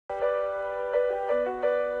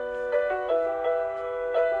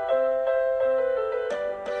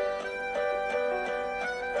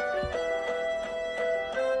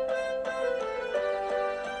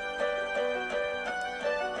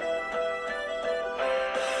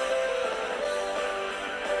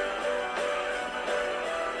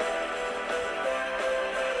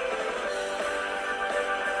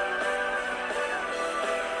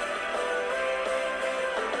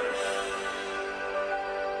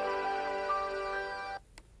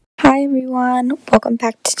Hi everyone, welcome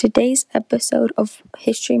back to today's episode of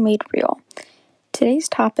History Made Real. Today's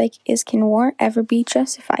topic is, can war ever be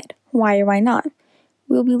justified? Why or why not?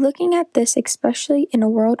 We'll be looking at this especially in a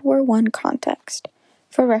World War I context.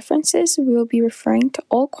 For references, we will be referring to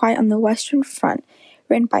All Quiet on the Western Front,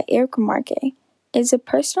 written by Eric Remarque. It is a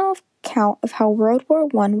personal account of how World War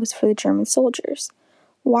I was for the German soldiers.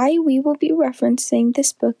 Why we will be referencing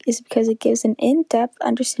this book is because it gives an in-depth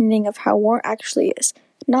understanding of how war actually is,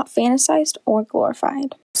 not fantasized or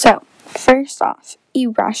glorified. So, first off,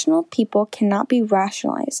 irrational people cannot be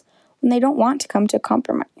rationalized when they don't want to come to a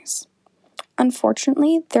compromise.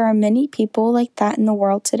 Unfortunately, there are many people like that in the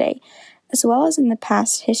world today, as well as in the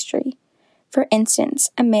past history. For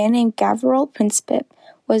instance, a man named Gavril Princip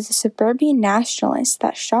was a suburban nationalist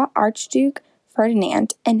that shot Archduke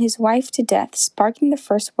Ferdinand and his wife to death, sparking the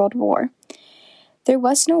First World War. There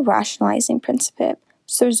was no rationalizing Princip,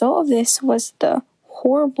 so the result of this was the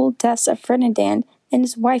horrible deaths of Ferdinand and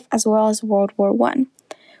his wife, as well as World War I.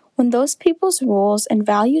 When those people's rules and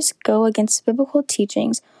values go against biblical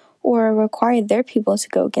teachings or require their people to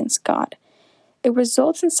go against God, it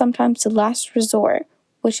results in sometimes the last resort,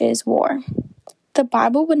 which is war. The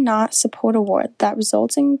Bible would not support a war that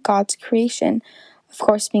results in God's creation, of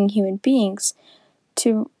course being human beings,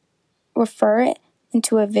 to refer it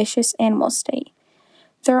into a vicious animal state.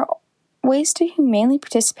 There are ways to humanely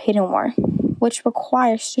participate in war, which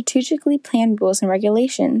require strategically planned rules and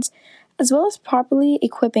regulations, as well as properly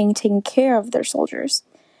equipping and taking care of their soldiers.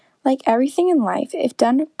 Like everything in life, if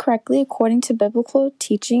done correctly according to biblical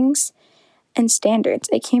teachings and standards,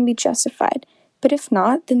 it can be justified, but if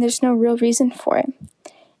not, then there's no real reason for it.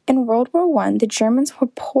 In World War I, the Germans were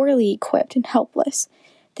poorly equipped and helpless.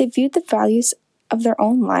 They viewed the values of their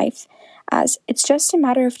own life as, "It's just a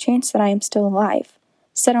matter of chance that I am still alive,"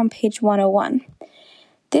 said on page 101.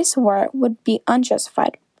 This war would be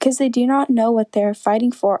unjustified because they do not know what they are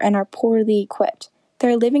fighting for and are poorly equipped. They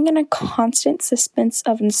are living in a constant suspense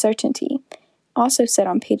of uncertainty, also said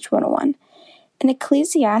on page 101. In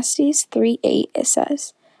Ecclesiastes 3:8 it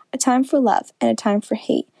says, "A time for love and a time for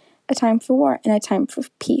hate, a time for war and a time for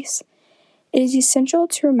peace." It is essential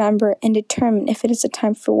to remember and determine if it is a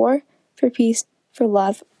time for war, for peace, for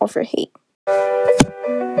love, or for hate.